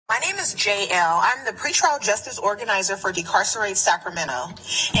name is Jael. I'm the pretrial justice organizer for Decarcerate Sacramento,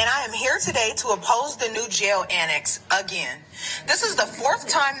 and I am here today to oppose the new jail annex again. This is the fourth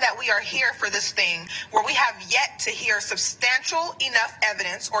time that we are here for this thing where we have yet to hear substantial enough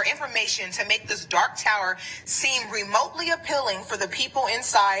evidence or information to make this dark tower seem remotely appealing for the people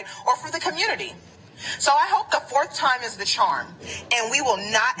inside or for the community. So I hope the fourth time is the charm, and we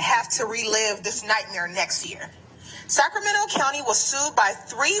will not have to relive this nightmare next year. Sacramento County was sued by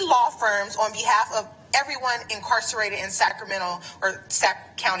 3 law firms on behalf of everyone incarcerated in Sacramento or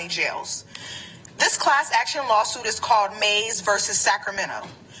Sac County jails. This class action lawsuit is called Mays versus Sacramento.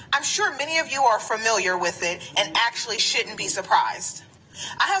 I'm sure many of you are familiar with it and actually shouldn't be surprised.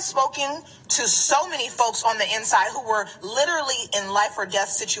 I have spoken to so many folks on the inside who were literally in life or death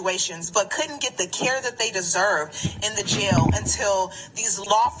situations but couldn't get the care that they deserved in the jail until these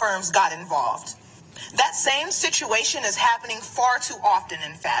law firms got involved. That same situation is happening far too often,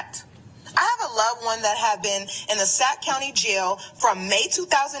 in fact. I have a loved one that had been in the Sac County jail from May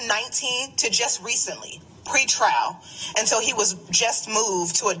 2019 to just recently, pre-trial, until he was just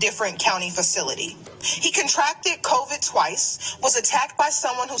moved to a different county facility. He contracted COVID twice, was attacked by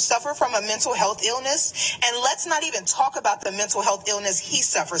someone who suffered from a mental health illness, and let's not even talk about the mental health illness he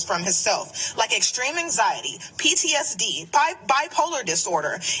suffers from himself, like extreme anxiety, PTSD, bipolar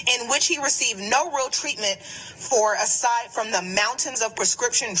disorder, in which he received no real treatment for aside from the mountains of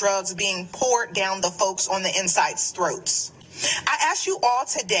prescription drugs being poured down the folks on the inside's throats. I ask you all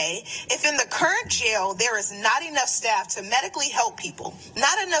today if in the current jail there is not enough staff to medically help people,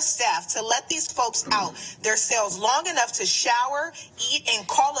 not enough staff to let these folks out their cells long enough to shower, eat, and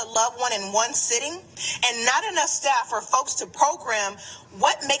call a loved one in one sitting, and not enough staff for folks to program,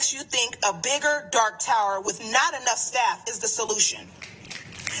 what makes you think a bigger dark tower with not enough staff is the solution?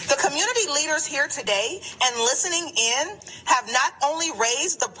 The community leaders here today and listening in have not only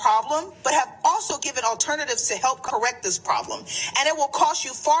raised the problem, but have also given alternatives to help correct this problem. And it will cost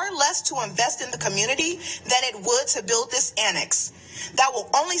you far less to invest in the community than it would to build this annex. That will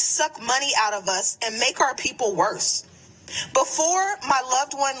only suck money out of us and make our people worse. Before my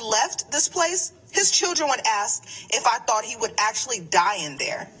loved one left this place, his children would ask if I thought he would actually die in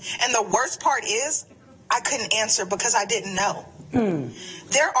there. And the worst part is, I couldn't answer because I didn't know.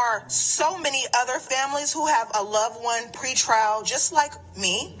 There are so many other families who have a loved one pre-trial, just like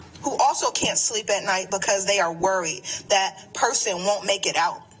me, who also can't sleep at night because they are worried that person won't make it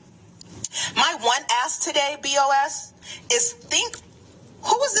out. My one ask today, BOS, is think,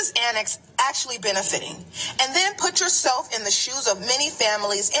 who is this annex actually benefiting? And then put yourself in the shoes of many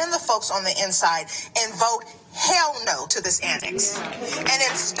families and the folks on the inside and vote hell no to this annex. And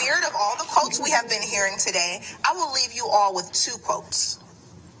in spirit of all the quotes we have been hearing today, I will leave you all with 2 quotes.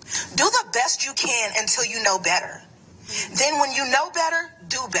 Do the best you can until you know better. Then when you know better,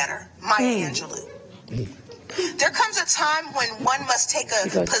 do better. Maya Angelou. There comes a time when one must take a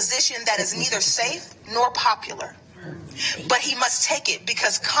position that is neither safe nor popular. But he must take it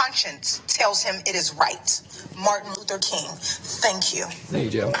because conscience tells him it is right. Martin Luther King. Thank you. Thank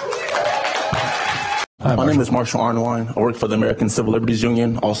you, Joe. Hi, my name is Marshal. I work for the American Civil Liberties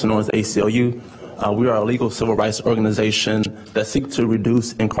Union, also known as ACLU. We are a legal civil rights organization that seeks to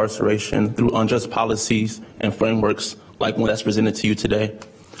reduce incarceration through unjust policies and frameworks like one that's presented to you today.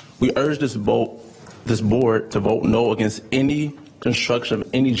 We urge this board to vote no against any construction of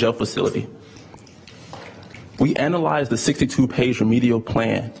any jail facility. We analyzed the 62-page remedial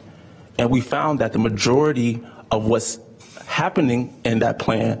plan, and we found that the majority of what's happening in that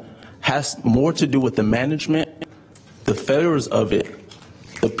plan has more to do with the management, the failures of it,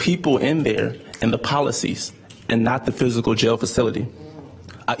 the people in there, and the policies, and not the physical jail facility.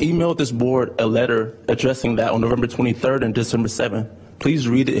 I emailed this board a letter addressing that on November 23rd and December 7th. Please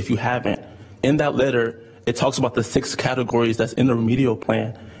read it if you haven't. In that letter, it talks about the 6 categories that's in the remedial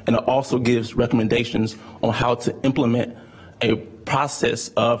plan, and it also gives recommendations on how to implement a process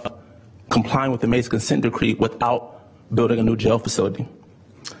of complying with the Mays consent decree without building a new jail facility.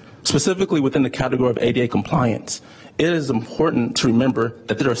 Specifically within the category of ADA compliance, it is important to remember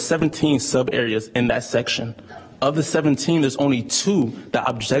that there are 17 sub-areas in that section. Of the 17, there's only 2 that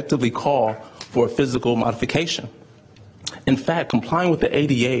objectively call for a physical modification. In fact, complying with the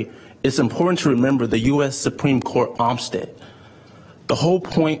ADA, it's important to remember the U.S. Supreme Court Olmstead. The whole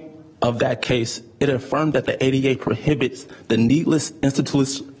point of that case, it affirmed that the ADA prohibits the needless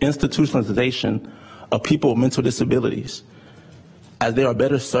institutionalization of people with mental disabilities, as they are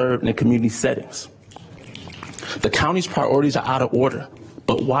better served in community settings. The county's priorities are out of order,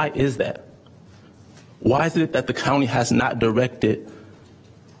 but why is that? Why is it that the county has not directed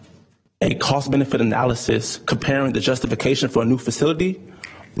a cost-benefit analysis comparing the justification for a new facility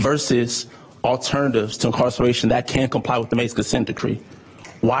versus alternatives to incarceration that can comply with the Mace consent decree?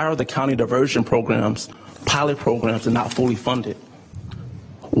 Why are the county diversion programs pilot programs and not fully funded?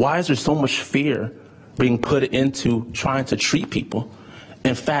 Why is there so much fear being put into trying to treat people?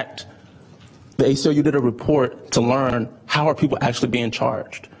 In fact, the ACLU did a report to learn how are people actually being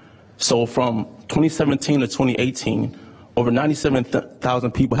charged. So from 2017 to 2018, over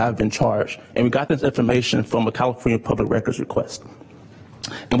 97,000 people have been charged. And we got this information from a California public records request.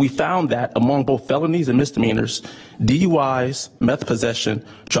 And we found that among both felonies and misdemeanors, DUIs, meth possession,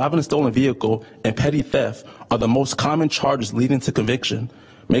 driving a stolen vehicle, and petty theft are the most common charges leading to conviction,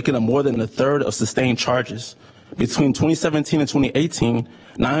 making up more than a third of sustained charges. Between 2017 and 2018,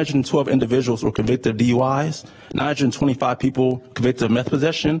 912 individuals were convicted of DUIs, 925 people convicted of meth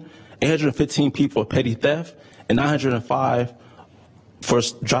possession, 815 people of petty theft, and 905 for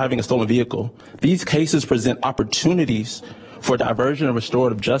driving a stolen vehicle. These cases present opportunities for diversion and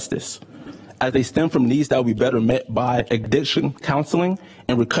restorative justice, as they stem from needs that will be better met by addiction counseling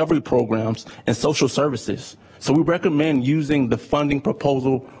and recovery programs and social services. So we recommend using the funding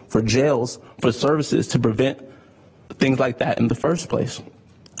proposal for jails for services to prevent things like that in the first place.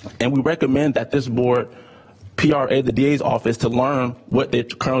 And we recommend that this board, PRA, the DA's office, to learn what they're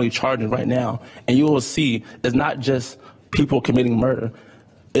currently charging right now. And you will see it's not just people committing murder.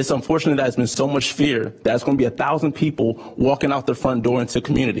 It's unfortunate that there's been so much fear that it's going to be 1,000 people walking out the front door into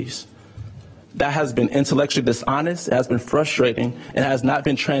communities. That has been intellectually dishonest, it has been frustrating, and has not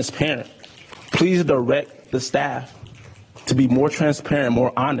been transparent. Please direct the staff to be more transparent,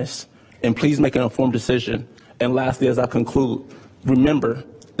 more honest, and please make an informed decision. And lastly, as I conclude, remember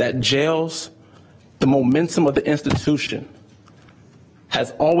that jails, the momentum of the institution,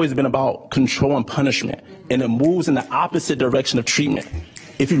 has always been about control and punishment, and it moves in the opposite direction of treatment.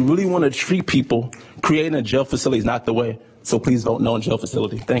 If you really want to treat people, creating a jail facility is not the way. So please vote no in jail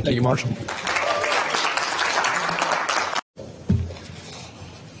facility. Thank you. Thank you, Marshal.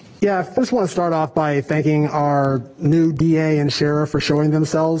 Yeah, I just want to start off by thanking our new DA and sheriff for showing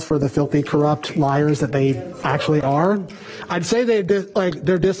themselves for the filthy, corrupt liars that they actually are. I'd say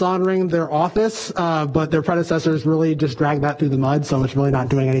they're dishonoring their office, but their predecessors really just dragged that through the mud, so it's really not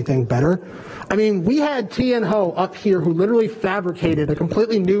doing anything better. I mean, we had Keyan up here who literally fabricated a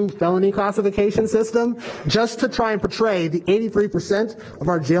completely new felony classification system just to try and portray the 83% of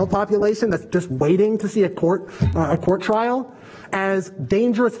our jail population that's just waiting to see a court trial as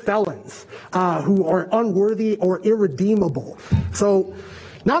dangerous felons who are unworthy or irredeemable. So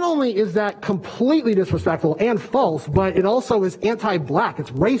not only is that completely disrespectful and false, but it also is anti-black. It's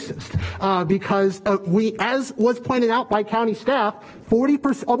racist because we, as was pointed out by county staff,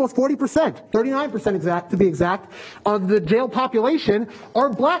 40%, almost 40%, 39% to be exact, of the jail population are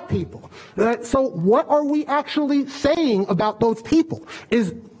black people. So what are we actually saying about those people?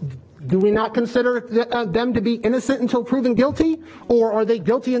 Do we not consider them to be innocent until proven guilty, or are they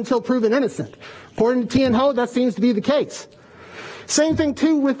guilty until proven innocent? According to Keyan, that seems to be the case. Same thing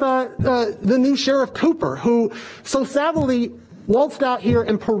too with the new Sheriff Cooper, who so savvily waltzed out here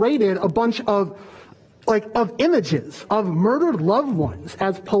and paraded a bunch of images of murdered loved ones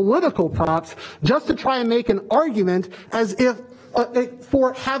as political props just to try and make an argument as if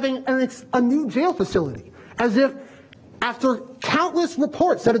for having a new jail facility, as if after countless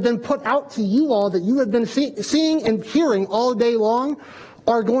reports that have been put out to you all that you have been seeing and hearing all day long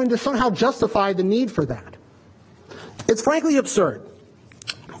are going to somehow justify the need for that. It's frankly absurd.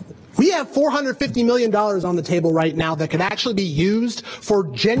 We have $450 million on the table right now that could actually be used for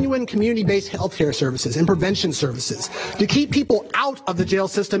genuine community-based healthcare services and prevention services to keep people out of the jail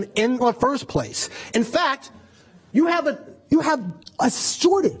system in the first place. In fact, you have a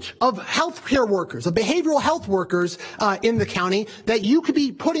shortage of healthcare workers, of behavioral health workers in the county that you could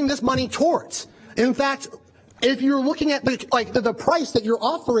be putting this money towards. In fact, if you're looking at the price that you're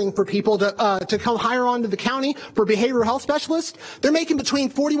offering for people to come hire onto the county for behavioral health specialists, they're making between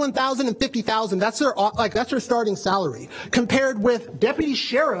 $41,000 and $50,000. That's their starting salary, compared with deputy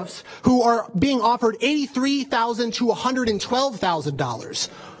sheriffs who are being offered $83,000 to $112,000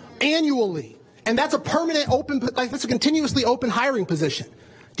 annually. And that's a permanent that's a continuously open hiring position.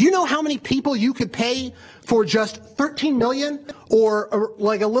 Do you know how many people you could pay for just $13 million or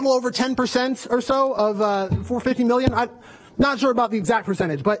like a little over 10% or so of $450 million? I'm not sure about the exact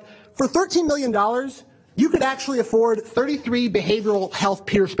percentage, but for $13 million, you could actually afford 33 behavioral health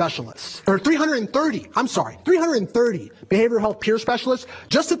peer specialists, or 330 behavioral health peer specialists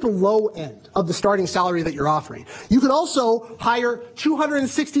just at the low end of the starting salary that you're offering. You could also hire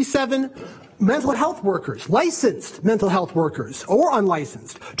 267 mental health workers, licensed mental health workers or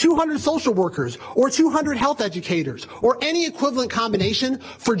unlicensed, 200 social workers or 200 health educators or any equivalent combination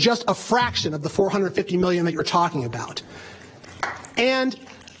for just a fraction of the $450 million that you're talking about. And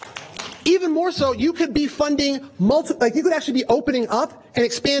even more so, you could be funding you could actually be opening up and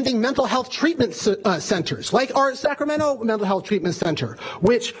expanding mental health treatment centers, like our Sacramento Mental Health Treatment Center,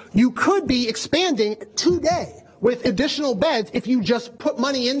 which you could be expanding today with additional beds if you just put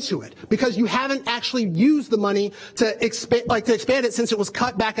money into it, because you haven't actually used the money to expand it since it was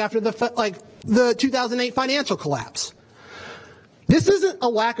cut back after the 2008 financial collapse. This isn't a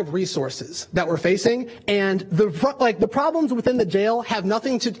lack of resources that we're facing, and the problems within the jail have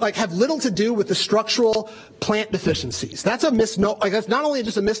little to do with the structural plant deficiencies. That's a misnomer. That's not only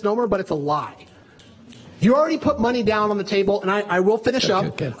just a misnomer, but it's a lie. You already put money down on the table, and I will finish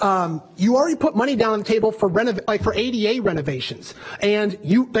up. You already put money down on the table for for ADA renovations, and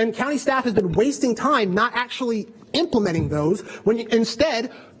county staff has been wasting time not actually implementing those, when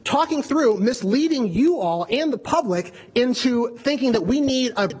instead talking through, misleading you all and the public into thinking that we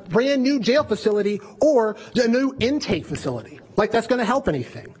need a brand new jail facility or a new intake facility. Like that's going to help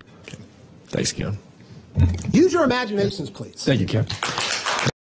anything. Thanks, Keyan. Use your imaginations, please. Thank you, Keyan.